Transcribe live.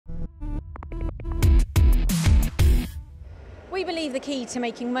I believe the key to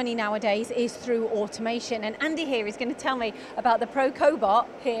making money nowadays is through automation, and Andy here is going to tell me about the Pro Cobot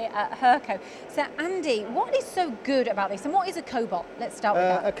here at Hurco. So Andy, what is so good about this, and what is a Cobot? Let's start with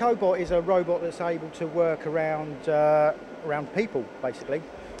that. A Cobot is a robot that's able to work around people, basically.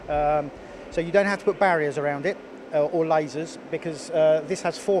 So you don't have to put barriers around it or lasers, because this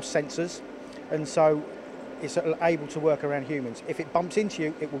has force sensors, and so it's able to work around humans. If it bumps into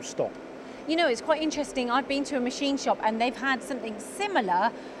you, it will stop. You know, it's quite interesting. I've been to a machine shop and they've had something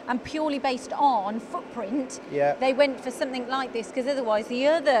similar, and purely based on footprint, they went for something like this, because otherwise the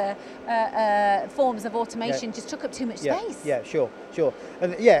other forms of automation just took up too much space. Yeah, sure.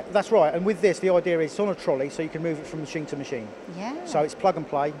 And yeah, that's right. And with this, the idea is it's on a trolley, so you can move it from machine to machine. Yeah. So it's plug and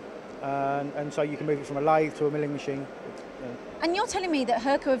play, and so you can move it from a lathe to a milling machine. And you're telling me that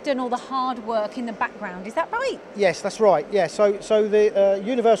Hurco have done all the hard work in the background, is that right? Yes, that's right. Yeah. So the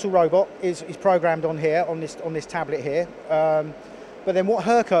universal robot is programmed on here, on this tablet here. But then what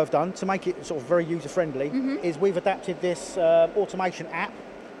Hurco have done to make it sort of very user friendly is we've adapted this automation app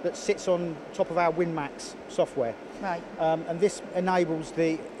that sits on top of our WinMax software. Right. And this enables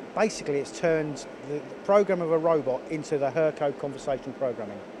basically it's turned the program of a robot into the Hurco conversation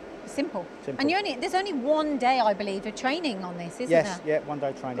programming. Simple. And there's only 1 day, I believe, of training on this, isn't there? Yes, yeah, 1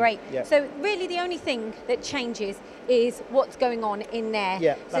 day training. Great. Yeah. So really the only thing that changes is what's going on in there.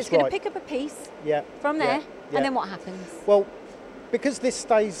 Yeah, so it's going to pick up a piece from there, and then what happens? Well, because this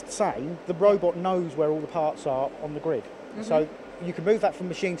stays the same, the robot knows where all the parts are on the grid. So you can move that from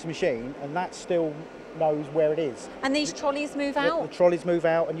machine to machine, and that still knows where it is. And these trolleys move out? The trolleys move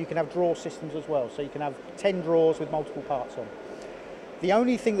out, and you can have drawer systems as well. So you can have 10 drawers with multiple parts on. The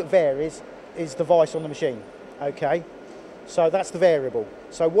only thing that varies is the vice on the machine, okay? So that's the variable.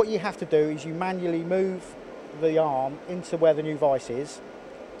 So what you have to do is you manually move the arm into where the new vice is,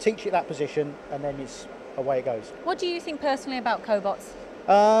 teach it that position, and then it's away it goes. What do you think personally about Cobots?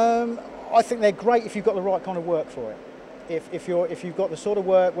 I think they're great if you've got the right kind of work for it. If you've got the sort of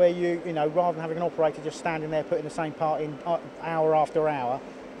work where you know, rather than having an operator just standing there putting the same part in hour after hour,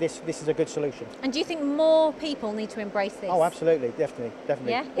 this is a good solution. And do you think more people need to embrace this? Oh, absolutely, definitely.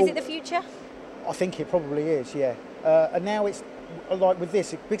 Yeah? Is it the future? I think it probably is, yeah. And now it's, like with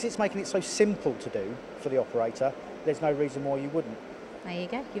this, because it's making it so simple to do for the operator, there's no reason why you wouldn't. There you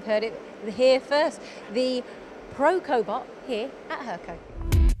go. You've heard it here first. The Pro Cobot here at Hurco.